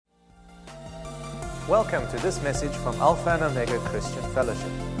Welcome to this message from Alpha and Omega Christian Fellowship.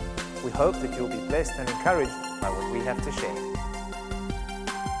 We hope that you'll be blessed and encouraged by what we have to share.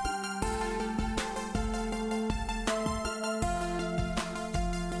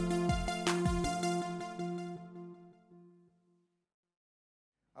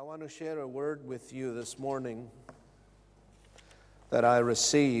 I want to share a word with you this morning that I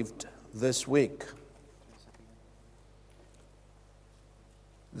received this week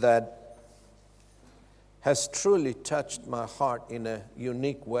that has truly touched my heart in a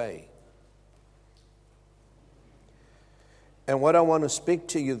unique way. And what I want to speak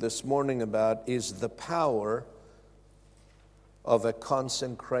to you this morning about is the power of a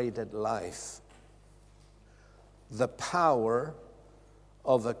consecrated life. The power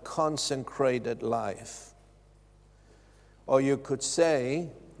of a consecrated life. Or you could say,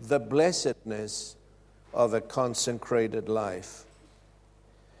 the blessedness of a consecrated life.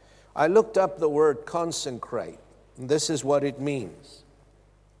 I looked up the word consecrate, and this is what it means.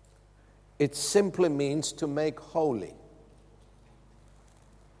 It simply means to make holy.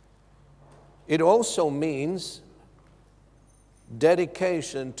 It also means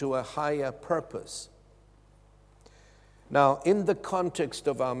dedication to a higher purpose. Now, in the context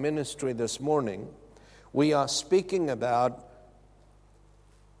of our ministry this morning, we are speaking about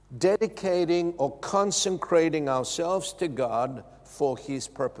dedicating or consecrating ourselves to God for His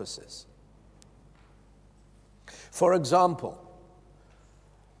purposes. For example,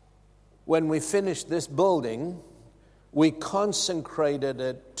 when we finished this building, we consecrated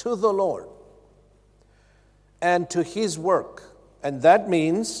it to the Lord and to His work. And that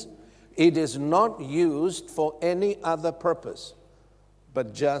means it is not used for any other purpose,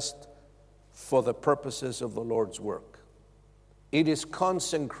 but just for the purposes of the Lord's work. It is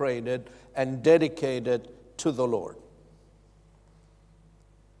consecrated and dedicated to the Lord.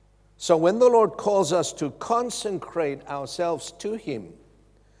 So when the Lord calls us to consecrate ourselves to Him,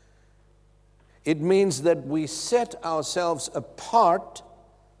 it means that we set ourselves apart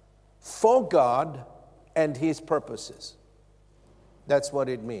for God and His purposes. That's what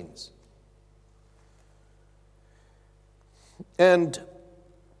it means. And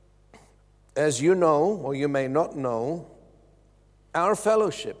as you know, or you may not know, our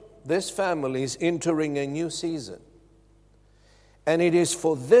fellowship, this family, is entering a new season. And it is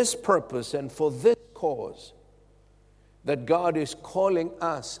for this purpose and for this cause that God is calling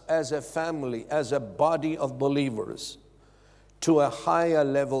us as a family, as a body of believers, to a higher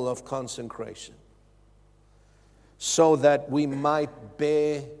level of consecration, so that we might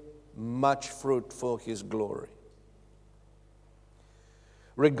bear much fruit for His glory.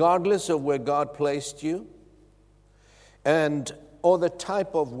 Regardless of where God placed you, or the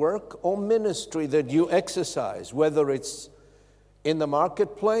type of work or ministry that you exercise, whether it's in the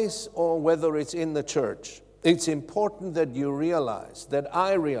marketplace or whether it's in the church, it's important that you realize, that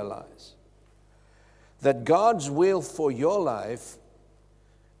I realize, that God's will for your life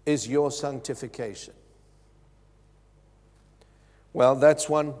is your sanctification. Well, that's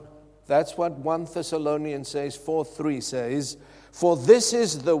what 1 Thessalonians says, 4:3 says, "For this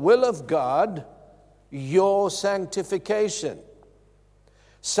is the will of God, your sanctification."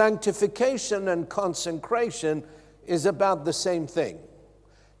 Sanctification and consecration is about the same thing.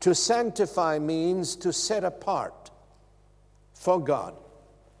 To sanctify means to set apart for God.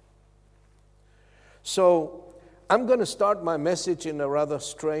 So I'm going to start my message in a rather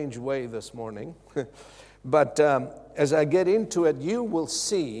strange way this morning. But as I get into it, you will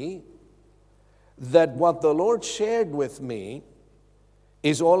see that what the Lord shared with me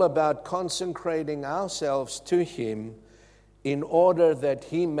is all about consecrating ourselves to Him in order that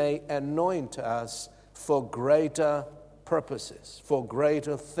He may anoint us for greater purposes, for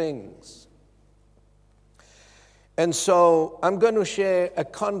greater things. And so I'm going to share a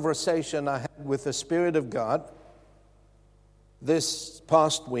conversation I had with the Spirit of God this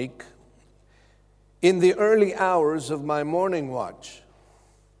past week in the early hours of my morning watch.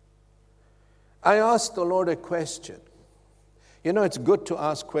 I asked the Lord a question. You know, it's good to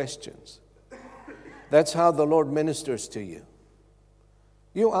ask questions. That's how the Lord ministers to you.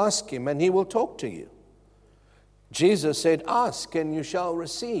 You ask Him and He will talk to you. Jesus said, "Ask and you shall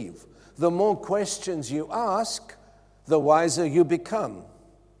receive." The more questions you ask, the wiser you become.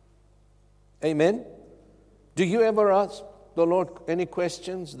 Amen? Do you ever ask the Lord any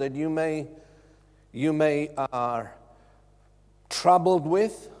questions that you may are troubled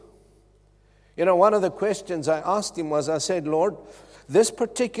with? You know, one of the questions I asked Him was, I said, "Lord, this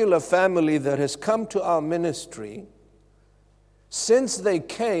particular family that has come to our ministry, since they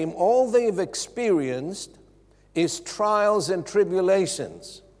came, all they've experienced is trials and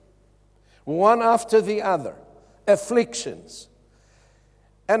tribulations. one after the other, afflictions.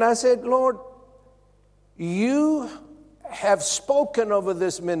 And I said, Lord, you have spoken over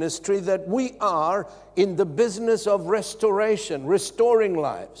this ministry that we are in the business of restoration, restoring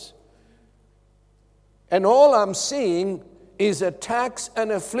lives. And all I'm seeing is attacks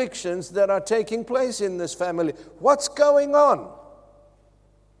and afflictions that are taking place in this family. What's going on?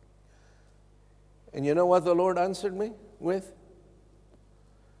 And you know what the Lord answered me with?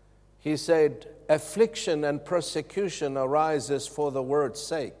 He said, affliction and persecution arises for the word's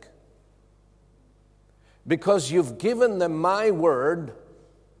sake. Because you've given them my word,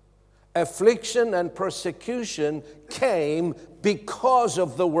 affliction and persecution came because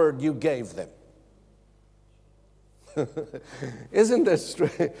of the word you gave them. Isn't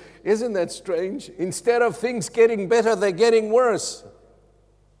that strange? Instead of things getting better, they're getting worse.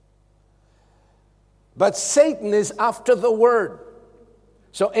 But Satan is after the word.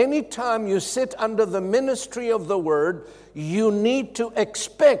 So anytime you sit under the ministry of the word, you need to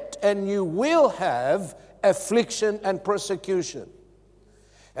expect, and you will have, affliction and persecution.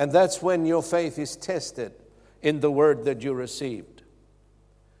 And that's when your faith is tested in the word that you received.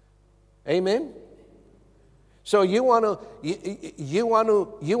 Amen? So you want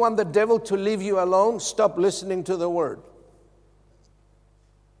the devil to leave you alone? Stop listening to the word.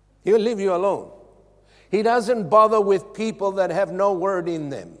 He'll leave you alone. He doesn't bother with people that have no word in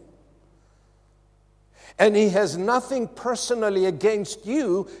them. And he has nothing personally against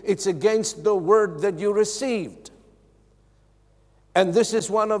you. It's against the word that you received. And this is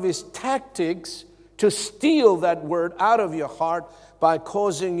one of his tactics, to steal that word out of your heart by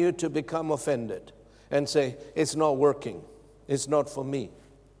causing you to become offended and say, it's not working. It's not for me.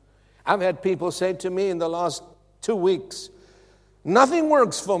 I've had people say to me in the last 2 weeks, nothing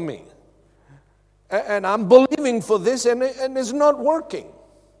works for me. And I'm believing for this and it's not working.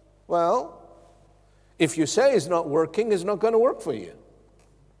 Well, if you say it's not working, it's not going to work for you.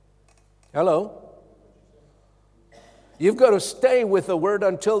 Hello? You've got to stay with the word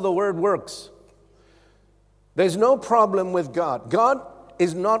until the word works. There's no problem with God. God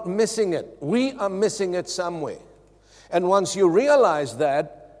is not missing it. We are missing it some way. And once you realize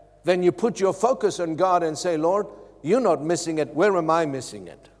that, then you put your focus on God and say, Lord, you're not missing it. Where am I missing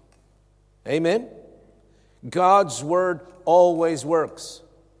it? Amen? God's word always works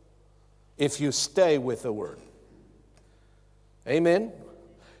if you stay with the word. Amen?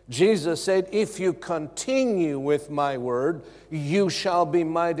 Jesus said, if you continue with my word, you shall be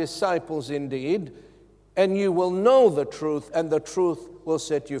my disciples indeed, and you will know the truth, and the truth will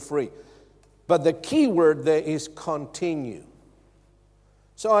set you free. But the key word there is continue.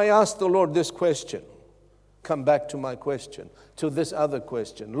 So I asked the Lord this question. Come back to my question, to this other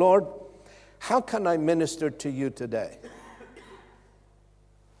question. Lord, how can I minister to you today?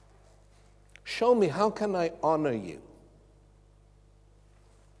 Show me, how can I honor you?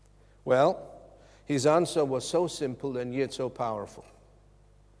 Well, his answer was so simple and yet so powerful.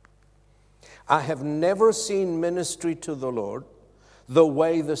 I have never seen ministry to the Lord the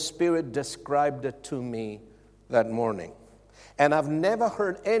way the Spirit described it to me that morning. And I've never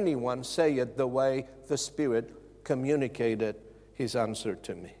heard anyone say it the way the Spirit communicated his answer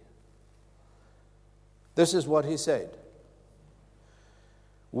to me. This is what he said.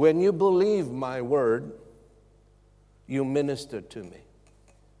 When you believe my word, you minister to me.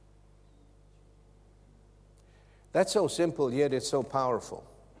 That's so simple, yet it's so powerful.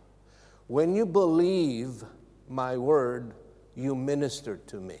 When you believe my word, you minister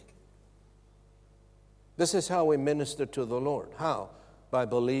to me. This is how we minister to the Lord. How? By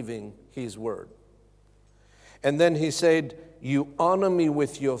believing his word. And then he said, you honor me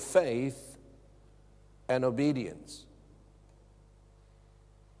with your faith and obedience.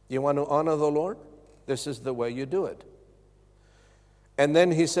 You want to honor the Lord? This is the way you do it. And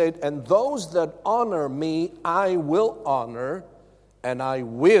then he said, and those that honor me, I will honor, and I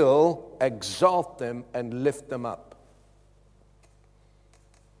will exalt them and lift them up.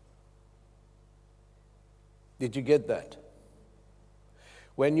 Did you get that?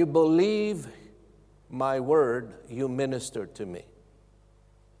 When you believe my word, you minister to me.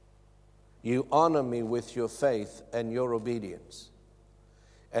 You honor me with your faith and your obedience.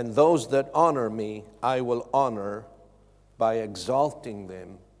 And those that honor me, I will honor by exalting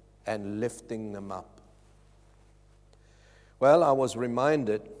them and lifting them up. Well, I was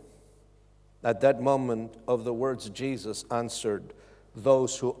reminded at that moment of the words Jesus answered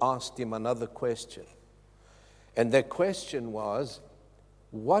those who asked him another question. And their question was,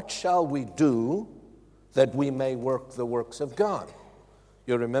 what shall we do that we may work the works of God?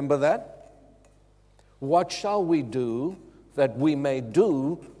 You remember that? What shall we do that we may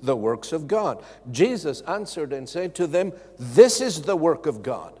do the works of God. Jesus answered and said to them, this is the work of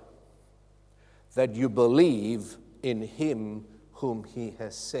God, that you believe in him whom he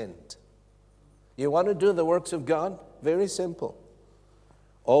has sent. You want to do the works of God? Very simple.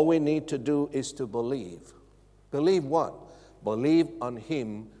 All we need to do is to believe. Believe what? Believe on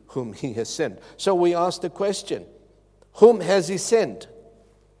him whom he has sent. So we ask the question, whom has he sent?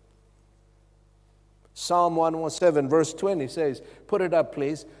 Psalm 107 verse 20 says, put it up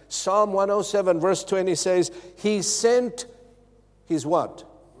please. Psalm 107 verse 20 says, he sent his what?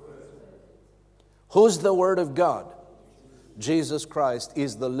 Who's the Word of God? Jesus Christ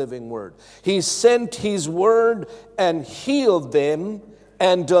is the living Word. He sent his Word and healed them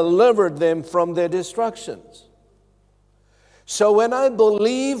and delivered them from their destructions. So when I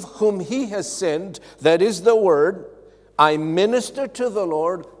believe whom he has sent, that is the Word, I minister to the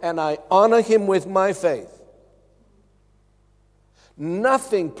Lord and I honor him with my faith.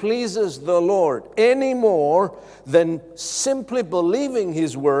 Nothing pleases the Lord any more than simply believing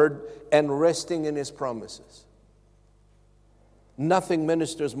his Word and resting in his promises. Nothing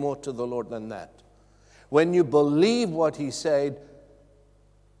ministers more to the Lord than that. When you believe what he said,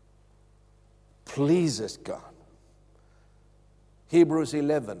 pleases God. Hebrews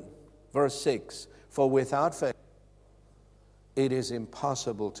 11, verse 6, for without faith, it is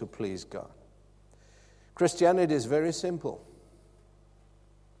impossible to please God. Christianity is very simple.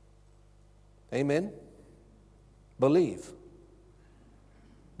 Amen? Believe.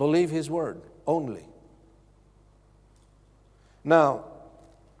 Believe his word only. Now,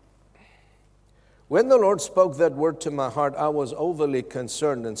 when the Lord spoke that word to my heart, I was overly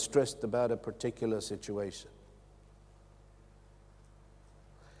concerned and stressed about a particular situation.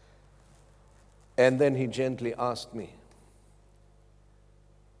 And then he gently asked me,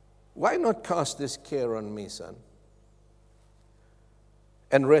 why not cast this care on me, son,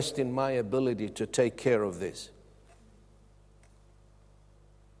 and rest in my ability to take care of this?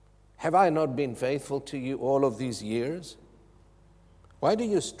 Have I not been faithful to you all of these years? Why do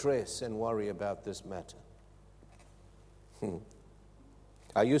you stress and worry about this matter?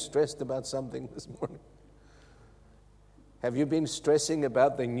 Are you stressed about something this morning? Have you been stressing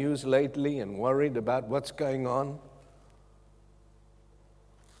about the news lately and worried about what's going on?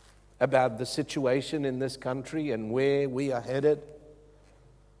 About the situation in this country and where we are headed?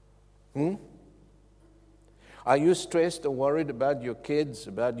 Are you stressed or worried about your kids,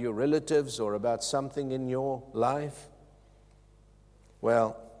 about your relatives, or about something in your life?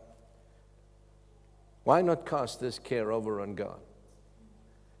 Well, why not cast this care over on God?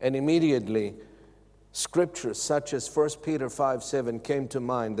 And immediately, scriptures such as 1 Peter 5:7 came to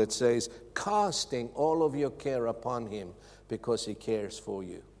mind that says, casting all of your care upon him because he cares for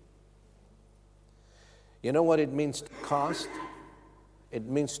you. You know what it means to cast? It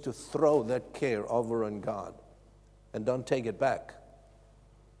means to throw that care over on God and don't take it back.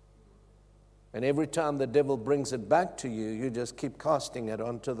 And every time the devil brings it back to you, you just keep casting it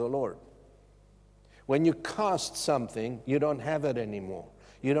onto the Lord. When you cast something, you don't have it anymore.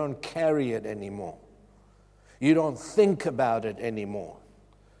 You don't carry it anymore. You don't think about it anymore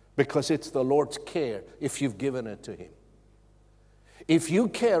because it's the Lord's care if you've given it to him. If you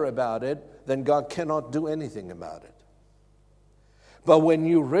care about it, then God cannot do anything about it. But when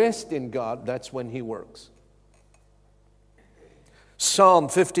you rest in God, that's when he works. Psalm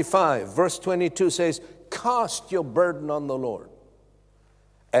 55, verse 22 says, cast your burden on the Lord,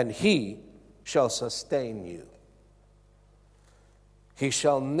 and he shall sustain you. He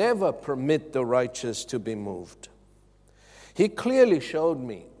shall never permit the righteous to be moved. He clearly showed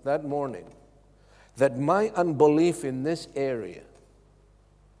me that morning that my unbelief in this area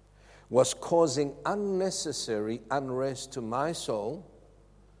was causing unnecessary unrest to my soul,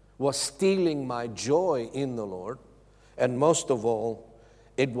 was stealing my joy in the Lord, and most of all,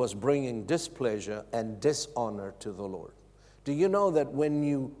 it was bringing displeasure and dishonor to the Lord. Do you know that when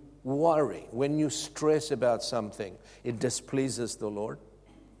you worry, when you stress about something, it displeases the Lord?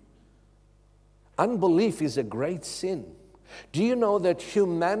 Unbelief is a great sin. Do you know that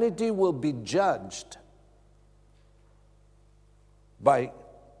humanity will be judged by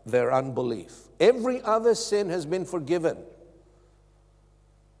their unbelief? Every other sin has been forgiven,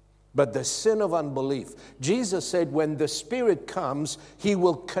 but the sin of unbelief. Jesus said when the Spirit comes, he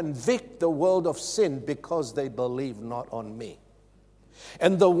will convict the world of sin because they believe not on me.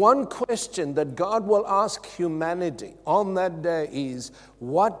 And the one question that God will ask humanity on that day is,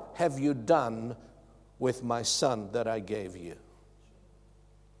 what have you done with my son that I gave you?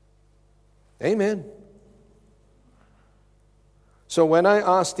 Amen. So when I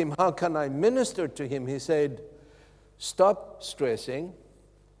asked him, how can I minister to him? He said, Stop stressing.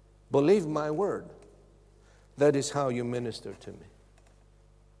 Believe my word. That is how you minister to me.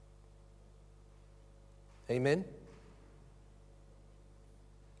 Amen?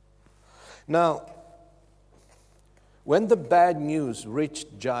 Now, when the bad news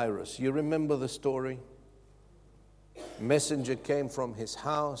reached Jairus, you remember the story? Messenger came from his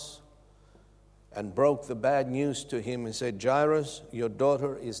house and broke the bad news to him and said, Jairus, your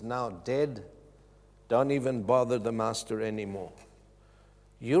daughter is now dead. Don't even bother the master anymore.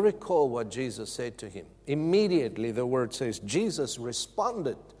 You recall what Jesus said to him. Immediately, the word says, Jesus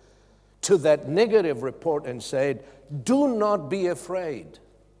responded to that negative report and said, do not be afraid,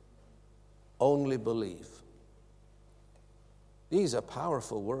 only believe. These are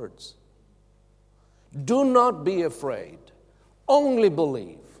powerful words. Do not be afraid, only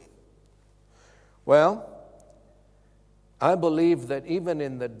believe. Well, I believe that even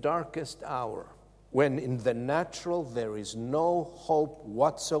in the darkest hour, when in the natural there is no hope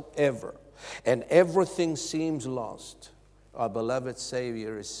whatsoever and everything seems lost, our beloved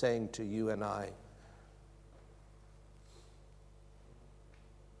Savior is saying to you and I,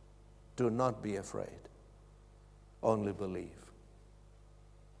 do not be afraid, only believe.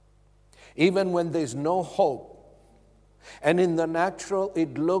 Even when there's no hope, and in the natural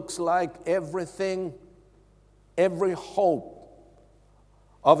it looks like everything, every hope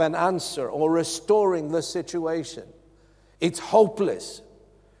of an answer or restoring the situation, it's hopeless.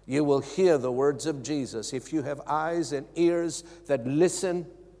 You will hear the words of Jesus. If you have eyes and ears that listen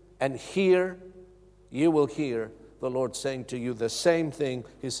and hear, you will hear the Lord saying to you the same thing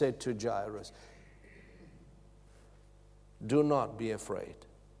He said to Jairus. Do not be afraid.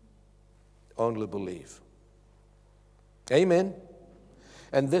 Only believe. Amen.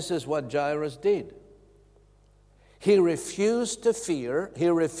 And this is what Jairus did. He refused to fear. He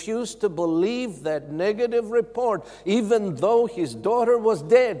refused to believe that negative report, even though his daughter was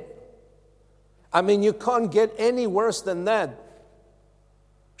dead. I mean, you can't get any worse than that.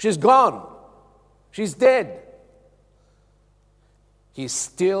 She's gone. She's dead. He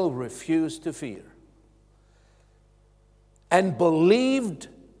still refused to fear and believed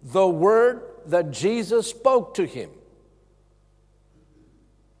the word that Jesus spoke to him.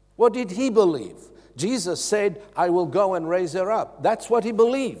 What did he believe? Jesus said, I will go and raise her up. That's what he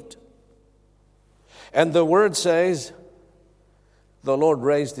believed. And the word says, the Lord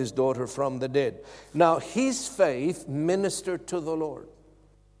raised his daughter from the dead. Now, his faith ministered to the Lord.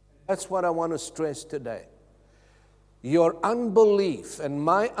 That's what I want to stress today. Your unbelief and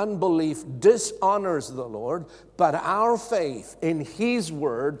my unbelief dishonors the Lord, but our faith in His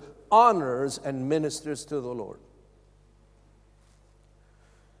word honors and ministers to the Lord.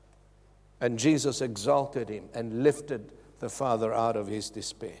 And Jesus exalted him and lifted the father out of his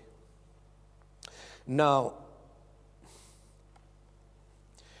despair. Now,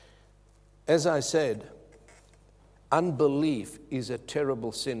 as I said, unbelief is a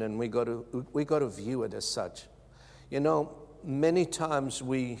terrible sin, and we got to view it as such. You know, many times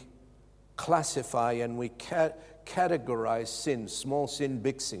we classify and we categorize sin, small sin,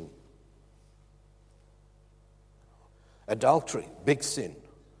 big sin. Adultery, big sin.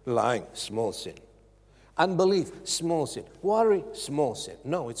 Lying, small sin. Unbelief, small sin. Worry, small sin.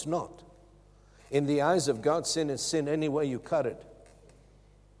 No, it's not. In the eyes of God, sin is sin any way you cut it.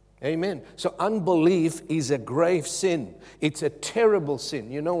 Amen. So unbelief is a grave sin. It's a terrible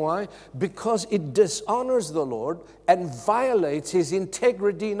sin. You know why? Because it dishonors the Lord and violates His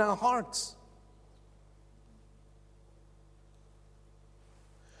integrity in our hearts.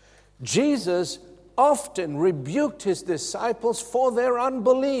 Jesus often rebuked His disciples for their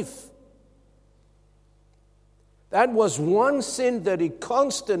unbelief. That was one sin that He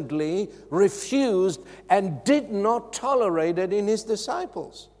constantly refused and did not tolerate it in His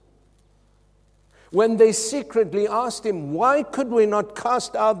disciples. When they secretly asked Him, why could we not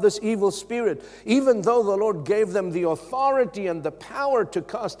cast out this evil spirit? Even though the Lord gave them the authority and the power to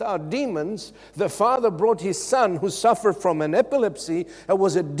cast out demons, the Father brought His Son who suffered from an epilepsy. It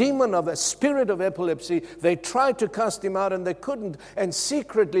was a demon of a spirit of epilepsy. They tried to cast him out and they couldn't. And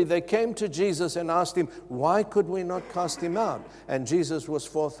secretly they came to Jesus and asked Him, why could we not cast him out? And Jesus was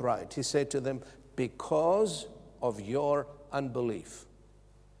forthright. He said to them, because of your unbelief.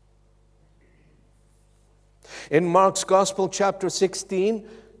 In Mark's Gospel, chapter 16,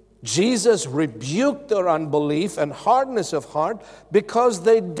 Jesus rebuked their unbelief and hardness of heart because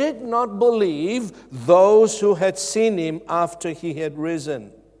they did not believe those who had seen Him after He had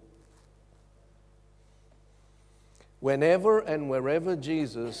risen. Whenever and wherever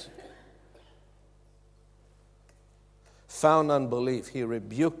Jesus found unbelief, He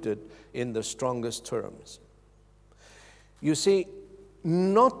rebuked it in the strongest terms. You see,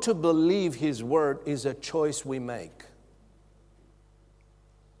 not to believe His word is a choice we make.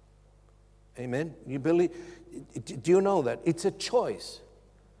 Amen? You believe? Do you know that? It's a choice.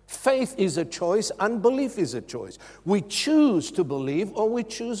 Faith is a choice. Unbelief is a choice. We choose to believe or we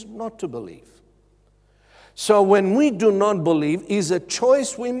choose not to believe. So when we do not believe, is a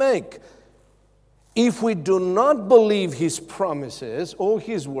choice we make. If we do not believe His promises or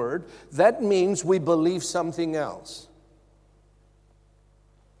His word, that means we believe something else.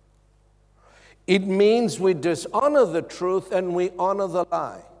 It means we dishonor the truth and we honor the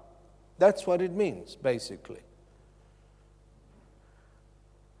lie. That's what it means, basically.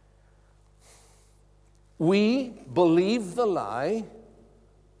 We believe the lie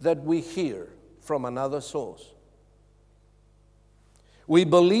that we hear from another source. We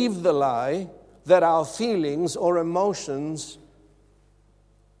believe the lie that our feelings or emotions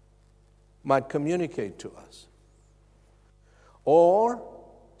might communicate to us. Or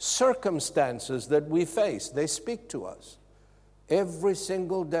circumstances that we face, they speak to us every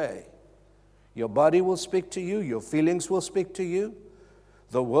single day. Your body will speak to you, your feelings will speak to you,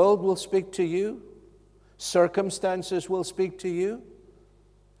 the world will speak to you, circumstances will speak to you.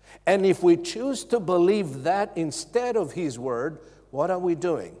 And if we choose to believe that instead of His word, what are we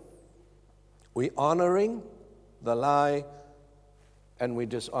doing? We're honoring the lie and we're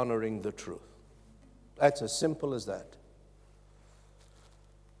dishonoring the truth. That's as simple as that.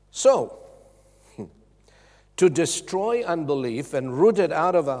 So, to destroy unbelief and root it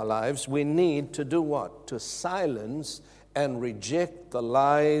out of our lives, we need to do what? To silence and reject the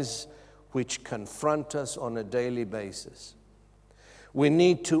lies which confront us on a daily basis. We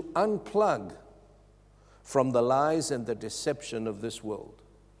need to unplug from the lies and the deception of this world.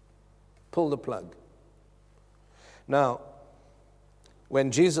 Pull the plug. Now,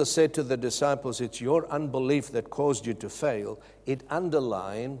 when Jesus said to the disciples, it's your unbelief that caused you to fail, it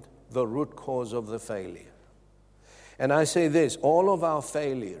underlined the root cause of the failure. And I say this, all of our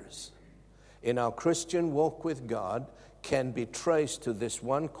failures in our Christian walk with God can be traced to this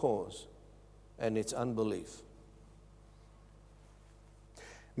one cause, and it's unbelief.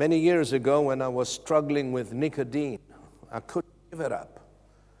 Many years ago when I was struggling with nicotine, I couldn't give it up.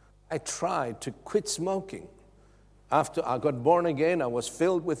 I tried to quit smoking. After I got born again, I was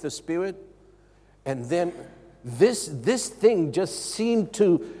filled with the Spirit. And then this thing just seemed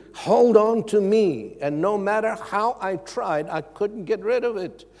to hold on to me. And no matter how I tried, I couldn't get rid of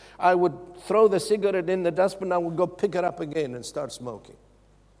it. I would throw the cigarette in the dustbin, I would go pick it up again and start smoking.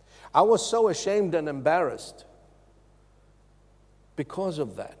 I was so ashamed and embarrassed because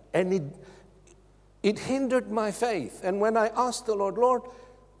of that. And it hindered my faith. And when I asked the Lord, Lord,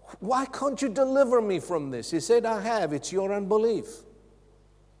 why can't you deliver me from this? He said, I have. It's your unbelief.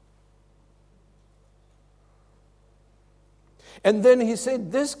 And then he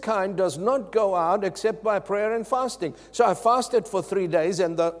said, this kind does not go out except by prayer and fasting. So I fasted for 3 days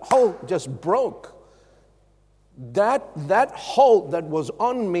and the hold just broke. That hold that was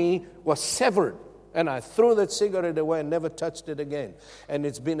on me was severed. And I threw that cigarette away and never touched it again. And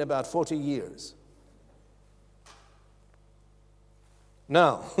it's been about 40 years.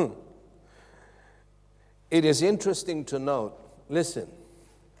 Now, it is interesting to note, listen,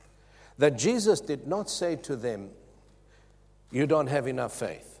 that Jesus did not say to them, you don't have enough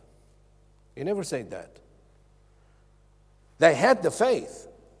faith. He never said that. They had the faith,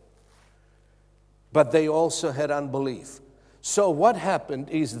 but they also had unbelief. So what happened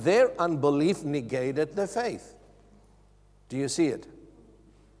is their unbelief negated their faith. Do you see it?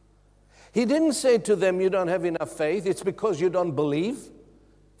 He didn't say to them, you don't have enough faith, it's because you don't believe.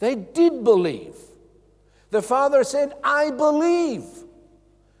 They did believe. The father said, I believe.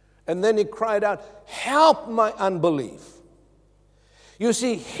 And then he cried out, help my unbelief. You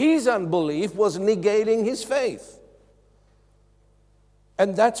see, his unbelief was negating his faith.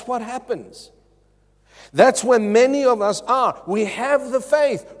 And that's what happens. That's where many of us are. We have the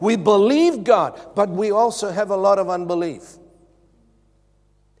faith. We believe God, but we also have a lot of unbelief.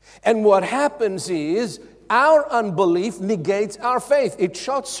 And what happens is our unbelief negates our faith. It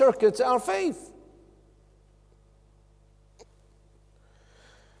short circuits our faith.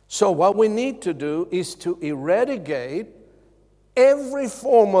 So what we need to do is to eradicate every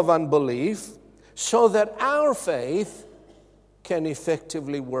form of unbelief so that our faith can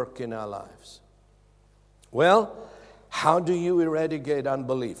effectively work in our lives. Well, how do you eradicate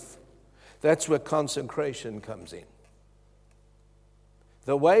unbelief? That's where consecration comes in.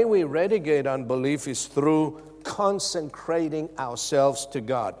 The way we eradicate unbelief is through consecrating ourselves to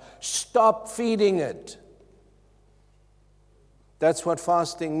God. Stop feeding it. That's what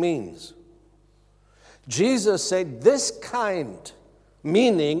fasting means. Jesus said, this kind,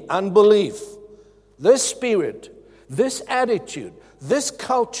 meaning unbelief, this spirit, this attitude, this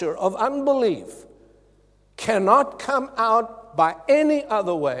culture of unbelief cannot come out by any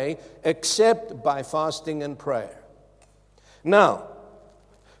other way except by fasting and prayer. Now,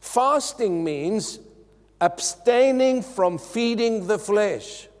 fasting means abstaining from feeding the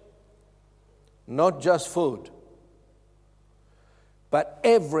flesh, not just food, but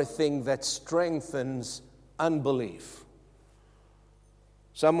everything that strengthens unbelief.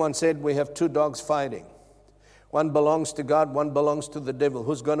 Someone said we have two dogs fighting. One belongs to God, one belongs to the devil.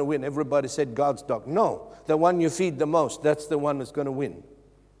 Who's going to win? Everybody said God's dog. No, the one you feed the most, that's the one that's going to win.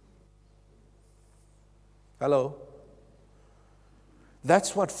 Hello?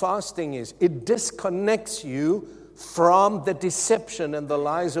 That's what fasting is. It disconnects you from the deception and the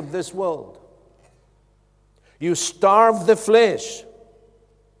lies of this world. You starve the flesh,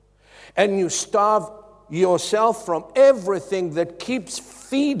 and you starve yourself from everything that keeps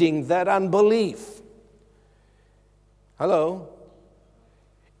feeding that unbelief. Hello?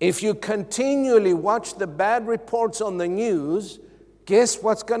 If you continually watch the bad reports on the news, guess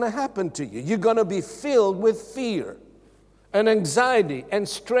what's going to happen to you? You're going to be filled with fear and anxiety and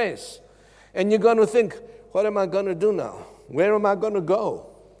stress. And you're going to think, what am I going to do now? Where am I going to go?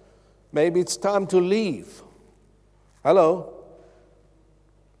 Maybe it's time to leave. Hello?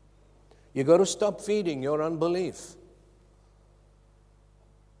 You got to stop feeding your unbelief.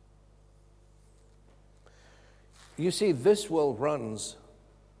 You see, this world runs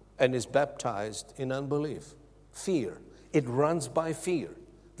and is baptized in unbelief. Fear. It runs by fear.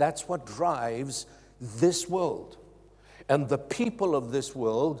 That's what drives this world. And the people of this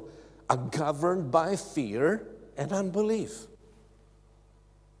world are governed by fear and unbelief.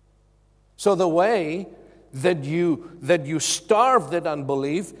 So the way that you starve that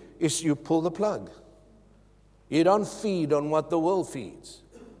unbelief is you pull the plug. You don't feed on what the world feeds.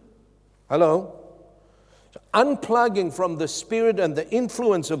 Hello? So unplugging from the spirit and the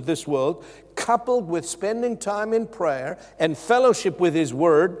influence of this world, coupled with spending time in prayer and fellowship with His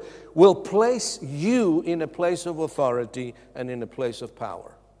Word, will place you in a place of authority and in a place of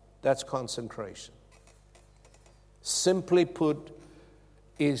power. That's consecration. Simply put,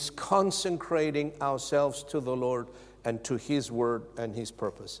 is consecrating ourselves to the Lord and to His Word and His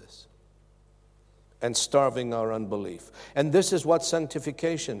purposes, and starving our unbelief. And this is what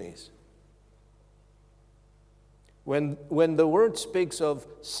sanctification is. When the Word speaks of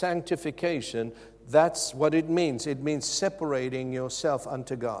sanctification, that's what it means. It means separating yourself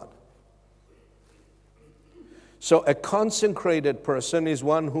unto God. So a consecrated person is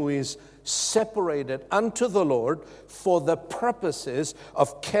one who is separated unto the Lord for the purposes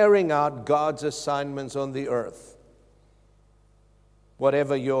of carrying out God's assignments on the earth.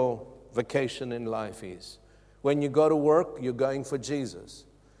 Whatever your vocation in life is. When you go to work, you're going for Jesus.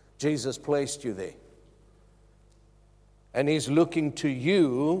 Jesus placed you there. And He's looking to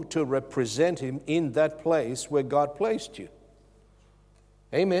you to represent Him in that place where God placed you.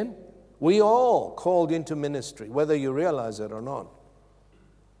 Amen. We all called into ministry, whether you realize it or not.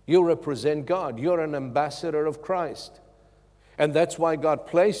 You represent God. You're an ambassador of Christ. And that's why God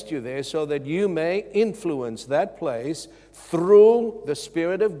placed you there, so that you may influence that place through the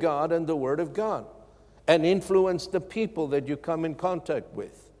Spirit of God and the Word of God, and influence the people that you come in contact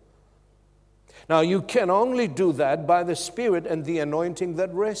with. Now, you can only do that by the Spirit and the anointing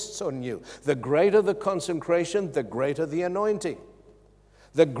that rests on you. The greater the consecration, the greater the anointing.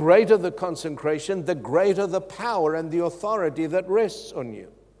 The greater the consecration, the greater the power and the authority that rests on you.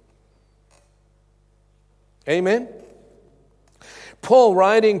 Amen? Paul,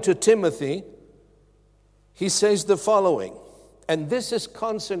 writing to Timothy, he says the following, and this is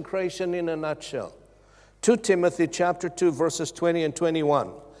consecration in a nutshell. 2 Timothy chapter 2, verses 20 and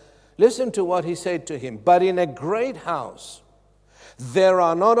 21. Listen to what he said to him. But in a great house there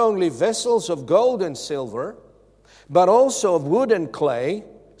are not only vessels of gold and silver, but also of wood and clay,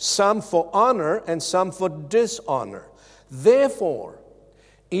 some for honor and some for dishonor. Therefore,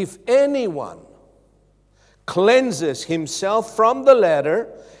 if anyone cleanses himself from the latter,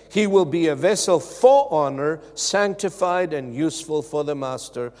 he will be a vessel for honor, sanctified and useful for the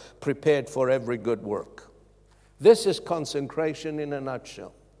master, prepared for every good work. This is consecration in a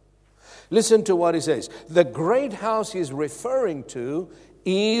nutshell. Listen to what he says. The great house he's referring to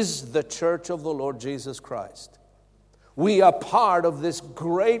is the church of the Lord Jesus Christ. We are part of this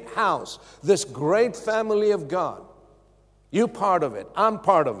great house, this great family of God. You're part of it. I'm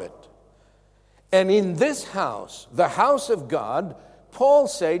part of it. And in this house, the house of God, Paul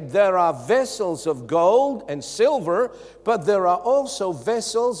said there are vessels of gold and silver, but there are also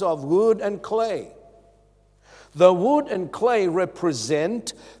vessels of wood and clay. The wood and clay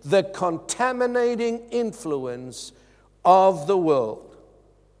represent the contaminating influence of the world.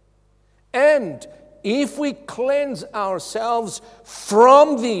 And if we cleanse ourselves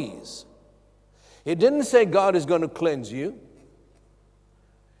from these, it didn't say God is going to cleanse you.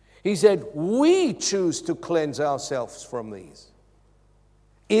 He said we choose to cleanse ourselves from these.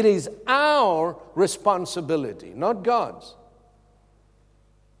 It is our responsibility, not God's.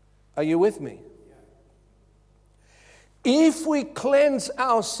 Are you with me? If we cleanse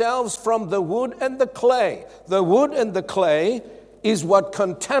ourselves from the wood and the clay is what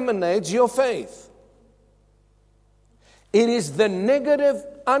contaminates your faith. It is the negative,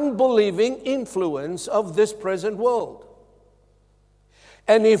 unbelieving influence of this present world.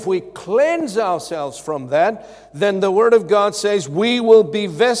 And if we cleanse ourselves from that, then the Word of God says we will be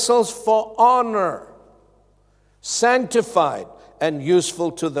vessels for honor, sanctified and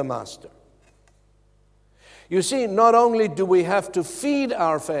useful to the Master. You see, not only do we have to feed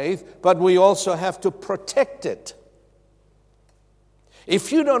our faith, but we also have to protect it.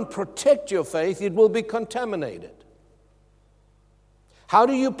 If you don't protect your faith, it will be contaminated. How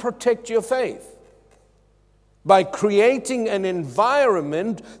do you protect your faith? By creating an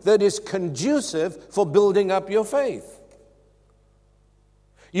environment that is conducive for building up your faith.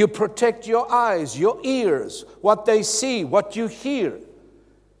 You protect your eyes, your ears, what they see, what you hear.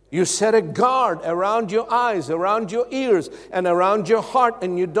 You set a guard around your eyes, around your ears, and around your heart,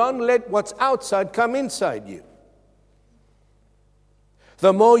 and you don't let what's outside come inside you.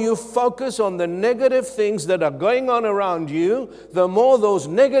 The more you focus on the negative things that are going on around you, the more those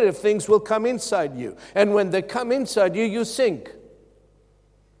negative things will come inside you. And when they come inside you, you sink.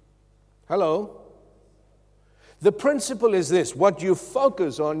 Hello? The principle is this: what you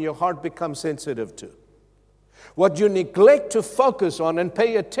focus on, your heart becomes sensitive to. What you neglect to focus on and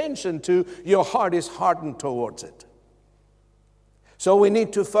pay attention to, your heart is hardened towards it. So we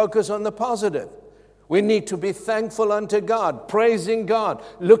need to focus on the positive. We need to be thankful unto God, praising God,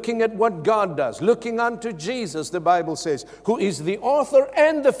 looking at what God does, looking unto Jesus, the Bible says, who is the author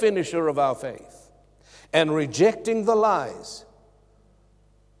and the finisher of our faith, and rejecting the lies,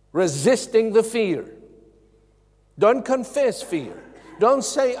 resisting the fear. Don't confess fear. Don't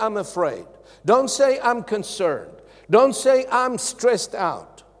say, I'm afraid. Don't say, I'm concerned. Don't say, I'm stressed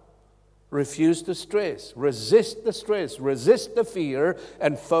out. Refuse the stress. Resist the stress. Resist the fear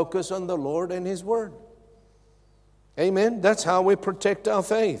and focus on the Lord and His Word. Amen. That's how we protect our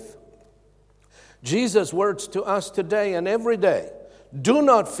faith. Jesus' words to us today and every day: do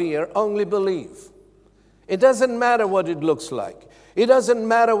not fear, only believe. It doesn't matter what it looks like. It doesn't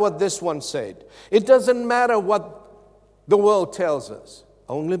matter what this one said. It doesn't matter what the world tells us.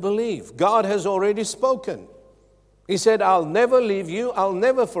 Only believe. God has already spoken. He said, I'll never leave you. I'll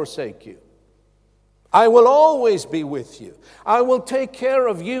never forsake you. I will always be with you. I will take care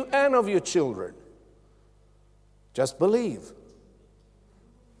of you and of your children. Just believe.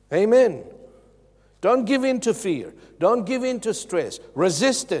 Amen. Don't give in to fear. Don't give in to stress.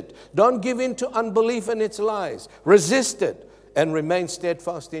 Resist it. Don't give in to unbelief and its lies. Resist it and remain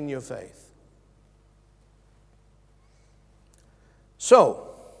steadfast in your faith. So,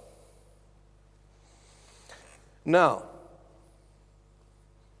 now,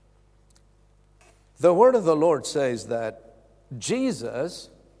 the word of the Lord says that Jesus,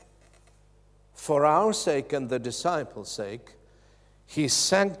 for our sake and the disciples' sake, He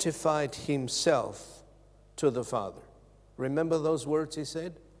sanctified Himself to the Father. Remember those words He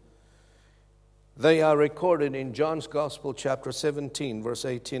said? They are recorded in John's Gospel, chapter 17, verse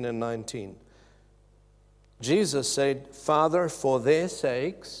 18 and 19. Jesus said, Father, for their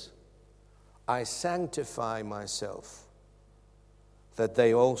sakes, I sanctify myself, that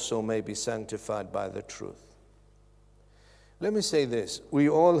they also may be sanctified by the truth. Let me say this. We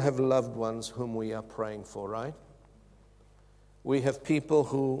all have loved ones whom we are praying for, right? We have people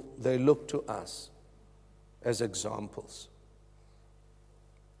who they look to us as examples.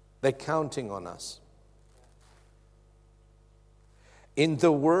 They're counting on us. In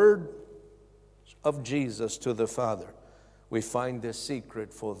the word of Jesus to the Father, we find the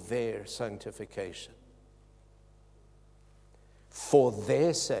secret for their sanctification. For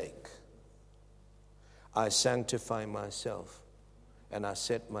their sake, I sanctify myself and I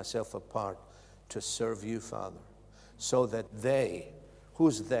set myself apart to serve you, Father, so that they,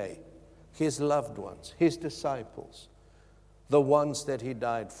 who's they? His loved ones, His disciples, the ones that He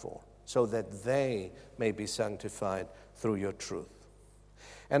died for, so that they may be sanctified through your truth.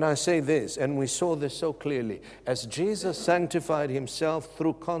 And I say this, and we saw this so clearly, as Jesus sanctified Himself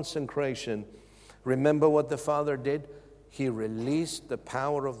through consecration, remember what the Father did? He released the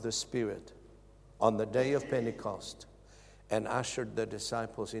power of the Spirit on the day of Pentecost and ushered the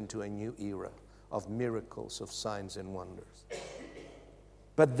disciples into a new era of miracles, of signs and wonders.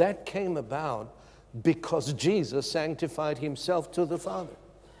 But that came about because Jesus sanctified himself to the Father.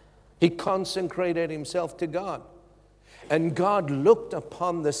 He consecrated himself to God. And God looked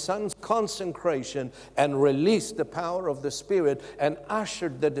upon the Son's consecration and released the power of the Spirit and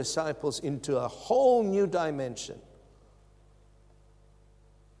ushered the disciples into a whole new dimension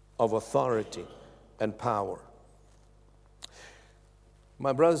of authority and power.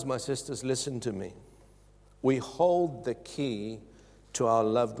 My brothers, my sisters, listen to me. We hold the key to our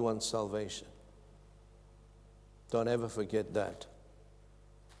loved one's salvation. Don't ever forget that.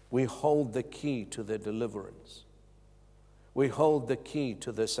 We hold the key to their deliverance. We hold the key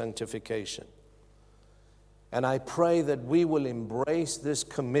to their sanctification. And I pray that we will embrace this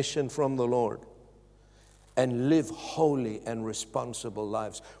commission from the Lord and live holy and responsible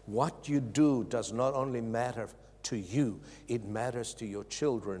lives. What you do does not only matter to you, it matters to your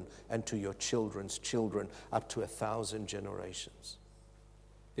children and to your children's children, up to 1,000 generations.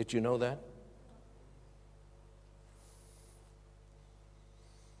 Did you know that?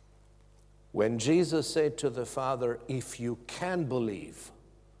 When Jesus said to the Father, if you can believe,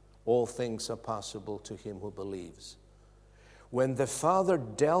 all things are possible to him who believes. When the Father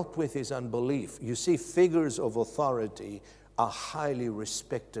dealt with his unbelief, you see, figures of authority are highly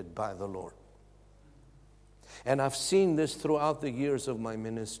respected by the Lord. And I've seen this throughout the years of my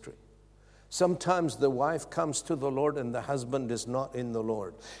ministry. Sometimes the wife comes to the Lord and the husband is not in the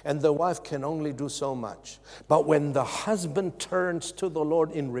Lord. And the wife can only do so much. But when the husband turns to the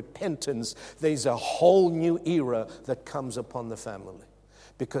Lord in repentance, there's a whole new era that comes upon the family.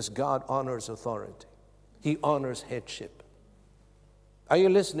 Because God honors authority. He honors headship. Are you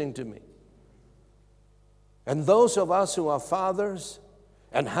listening to me? And those of us who are fathers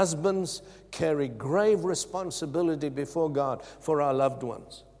and husbands carry grave responsibility before God for our loved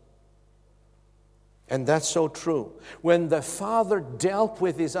ones. And that's so true. When the Father dealt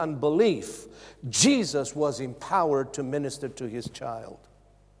with his unbelief, Jesus was empowered to minister to his child.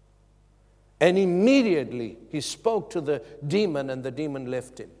 And immediately he spoke to the demon and the demon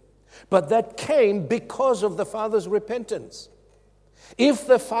left him. But that came because of the Father's repentance. If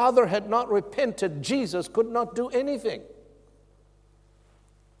the Father had not repented, Jesus could not do anything.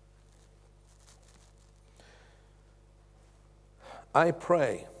 I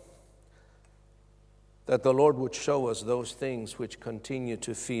pray that the Lord would show us those things which continue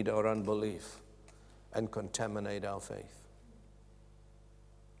to feed our unbelief and contaminate our faith.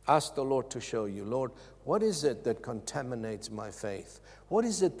 Ask the Lord to show you, Lord, what is it that contaminates my faith? What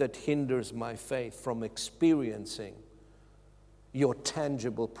is it that hinders my faith from experiencing your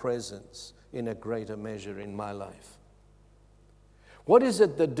tangible presence in a greater measure in my life? What is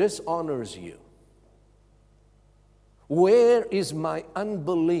it that dishonors you? Where is my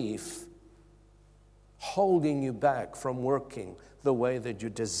unbelief holding you back from working the way that you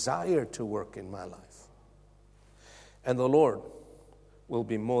desire to work in my life? And the Lord will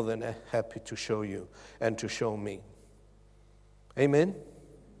be more than happy to show you and to show me. Amen?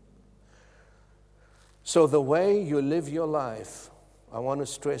 So the way you live your life, I want to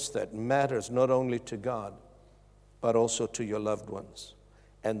stress that, matters not only to God, but also to your loved ones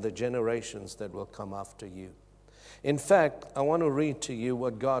and the generations that will come after you. In fact, I want to read to you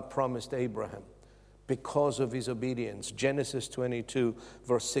what God promised Abraham because of his obedience. Genesis 22,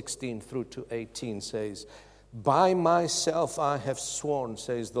 verse 16 through to 18 says, by myself I have sworn,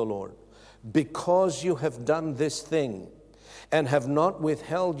 says the Lord, because you have done this thing and have not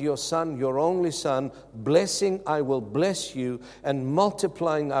withheld your son, your only son, blessing I will bless you, and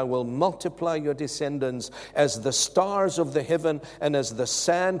multiplying I will multiply your descendants as the stars of the heaven and as the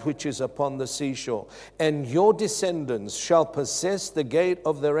sand which is upon the seashore. And your descendants shall possess the gate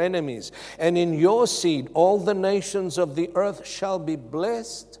of their enemies, and in your seed all the nations of the earth shall be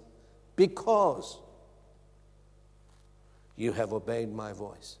blessed, because you have obeyed my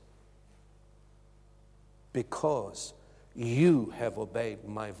voice. Because you have obeyed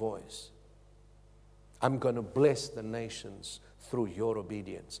my voice. I'm going to bless the nations through your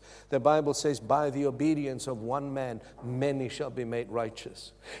obedience. The Bible says, by the obedience of one man, many shall be made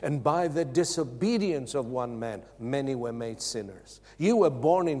righteous. And by the disobedience of one man, many were made sinners. You were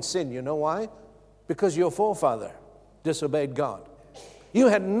born in sin. You know why? Because your forefather disobeyed God. You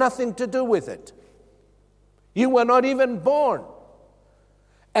had nothing to do with it. You were not even born.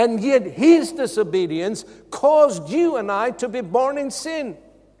 And yet his disobedience caused you and I to be born in sin.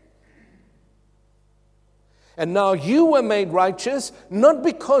 And now you were made righteous, not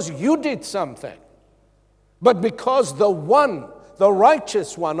because you did something, but because the one The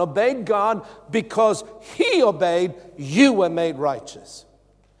righteous one obeyed God. Because he obeyed, you were made righteous.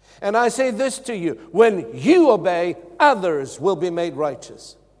 And I say this to you, when you obey, others will be made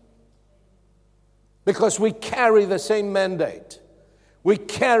righteous. Because we carry the same mandate. We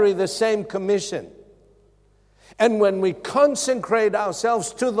carry the same commission. And when we consecrate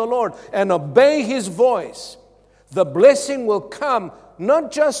ourselves to the Lord and obey His voice, the blessing will come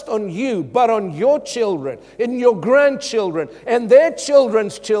not just on you, but on your children, and your grandchildren, and their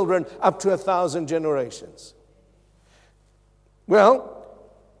children's children, up to 1,000 generations. Well,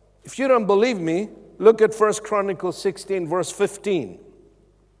 if you don't believe me, look at 1 Chronicles 16, verse 15.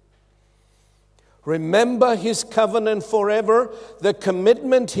 Remember His covenant forever, the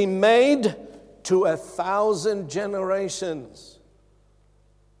commitment He made to 1,000 generations.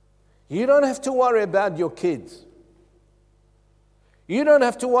 You don't have to worry about your kids. You don't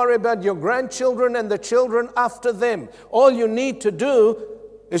have to worry about your grandchildren and the children after them. All you need to do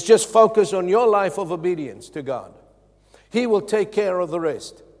is just focus on your life of obedience to God. He will take care of the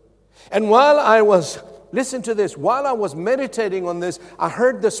rest. And listen to this, while I was meditating on this, I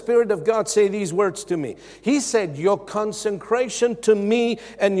heard the Spirit of God say these words to me. He said, your consecration to me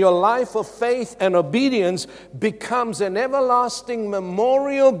and your life of faith and obedience becomes an everlasting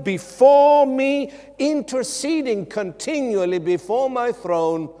memorial before me, interceding continually before my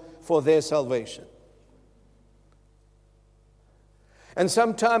throne for their salvation. And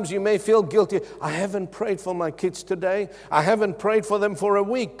sometimes you may feel guilty. I haven't prayed for my kids today. I haven't prayed for them for a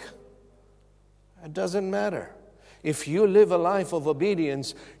week. It doesn't matter. If you live a life of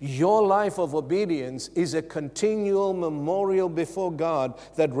obedience, your life of obedience is a continual memorial before God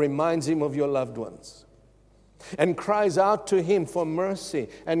that reminds Him of your loved ones and cries out to Him for mercy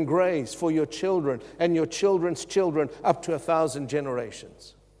and grace for your children and your children's children up to 1,000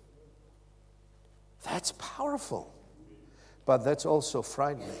 generations. That's powerful, but that's also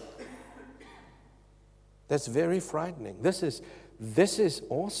frightening. That's very frightening. This is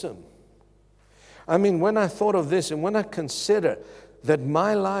awesome. I mean, when I thought of this and when I consider that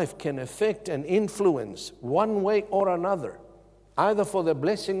my life can affect and influence one way or another, either for the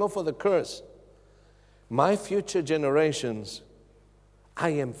blessing or for the curse, my future generations, I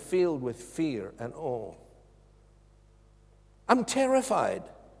am filled with fear and awe. I'm terrified.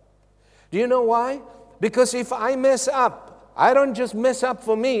 Do you know why? Because if I mess up, I don't just mess up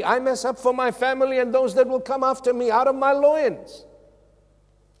for me, I mess up for my family and those that will come after me out of my loins.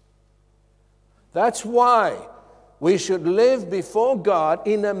 That's why we should live before God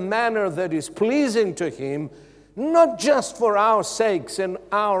in a manner that is pleasing to Him, not just for our sakes and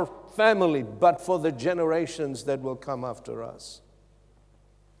our family, but for the generations that will come after us.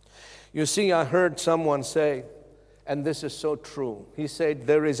 You see, I heard someone say, and this is so true, he said,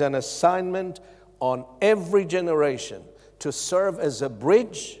 there is an assignment on every generation to serve as a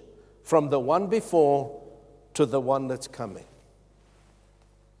bridge from the one before to the one that's coming.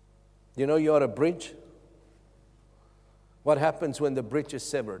 You know you're a bridge? What happens when the bridge is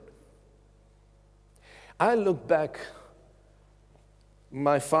severed? I look back,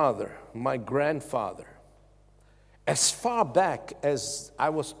 my father, my grandfather, as far back as I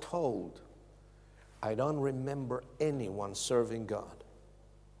was told, I don't remember anyone serving God,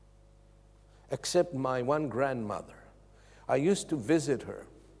 except my one grandmother. I used to visit her,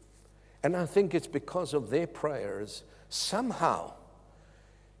 and I think it's because of their prayers, somehow,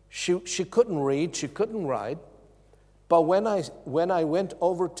 She couldn't read, she couldn't write, but when I went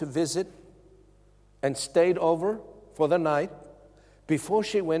over to visit and stayed over for the night, before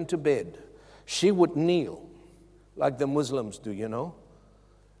she went to bed, she would kneel like the Muslims do, you know.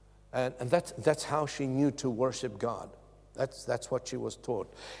 And that's how she knew to worship God. That's what she was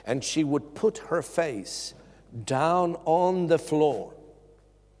taught. And she would put her face down on the floor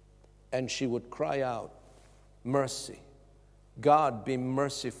and she would cry out, mercy. God, be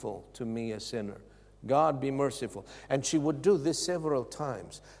merciful to me, a sinner. God, be merciful. And she would do this several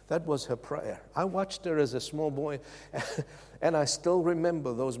times. That was her prayer. I watched her as a small boy, and I still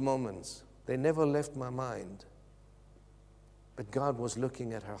remember those moments. They never left my mind. But God was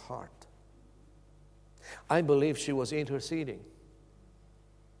looking at her heart. I believe she was interceding.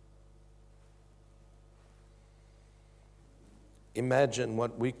 Imagine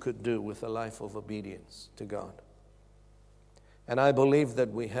what we could do with a life of obedience to God. And I believe that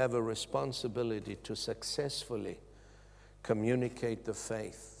we have a responsibility to successfully communicate the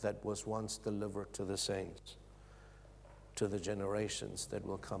faith that was once delivered to the saints, to the generations that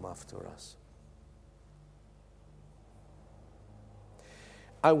will come after us.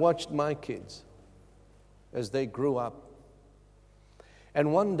 I watched my kids as they grew up.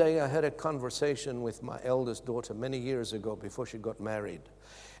 And one day I had a conversation with my eldest daughter many years ago before she got married.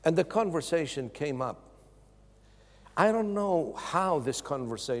 And the conversation came up. I don't know how this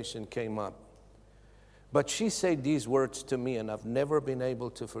conversation came up, but she said these words to me, and I've never been able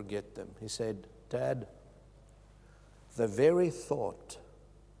to forget them. He said, "Dad, the very thought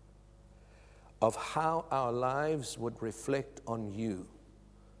of how our lives would reflect on you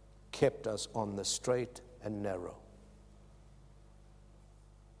kept us on the straight and narrow."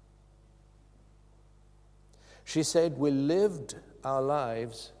 She said, "We lived our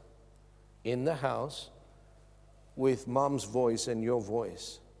lives in the house with Mom's voice and your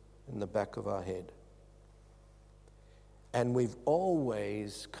voice in the back of our head. And we've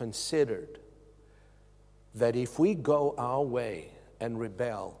always considered that if we go our way and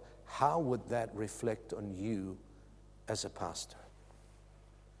rebel, how would that reflect on you as a pastor?"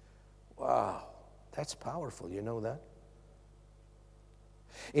 Wow, that's powerful, you know that?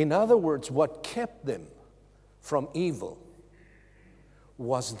 In other words, what kept them from evil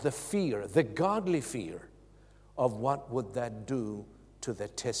was the fear, the godly fear of what would that do to the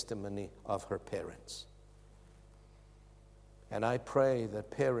testimony of her parents. And I pray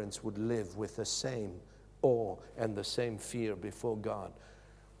that parents would live with the same awe and the same fear before God.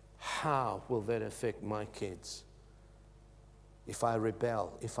 How will that affect my kids? If I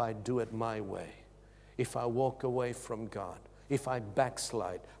rebel, if I do it my way, if I walk away from God, if I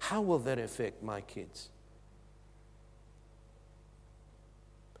backslide, how will that affect my kids?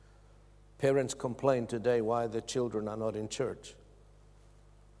 Parents complain today why the children are not in church.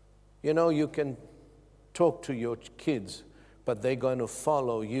 You know, you can talk to your kids, but they're going to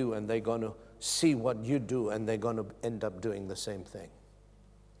follow you and they're going to see what you do and they're going to end up doing the same thing.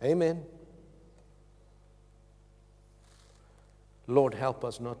 Amen. Lord, help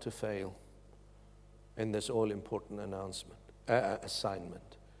us not to fail in this all-important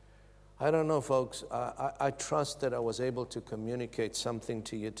assignment. I don't know, folks. I trust that I was able to communicate something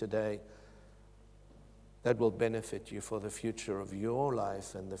to you today that will benefit you for the future of your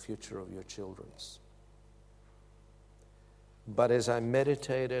life and the future of your children's. But as I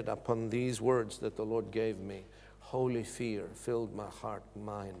meditated upon these words that the Lord gave me, holy fear filled my heart and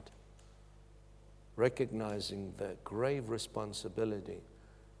mind, recognizing the grave responsibility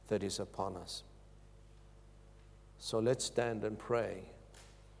that is upon us. So let's stand and pray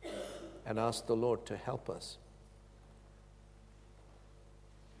and ask the Lord to help us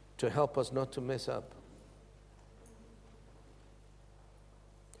not to mess up,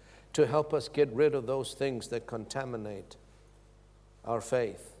 to help us get rid of those things that contaminate our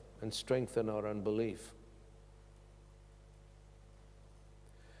faith and strengthen our unbelief,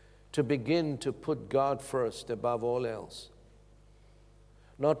 to begin to put God first above all else,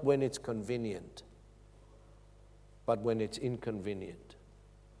 not when it's convenient, but when it's inconvenient,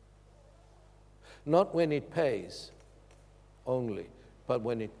 not when it pays only, but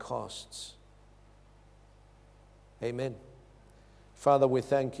when it costs. Amen. Father, we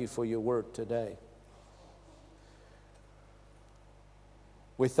thank you for your word today.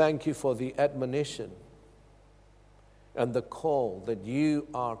 We thank you for the admonition and the call that you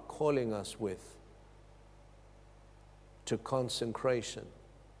are calling us with to consecration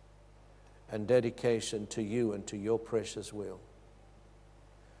and dedication to you and to your precious will.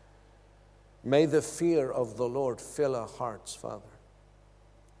 May the fear of the Lord fill our hearts, Father.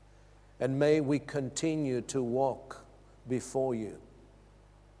 And may we continue to walk before you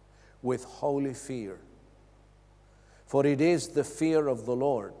with holy fear. For it is the fear of the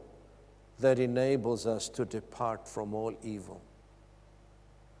Lord that enables us to depart from all evil.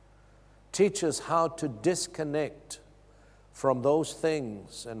 Teach us how to disconnect from those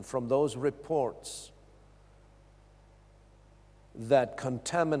things and from those reports that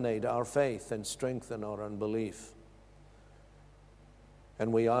contaminate our faith and strengthen our unbelief.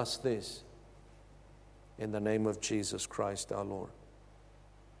 And we ask this in the name of Jesus Christ our Lord.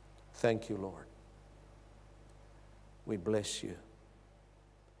 Thank you, Lord. We bless you.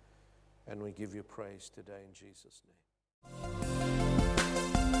 And we give you praise today in Jesus' name.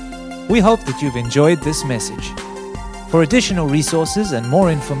 We hope that you've enjoyed this message. For additional resources and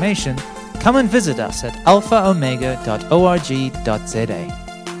more information, come and visit us at alphaomega.org.za.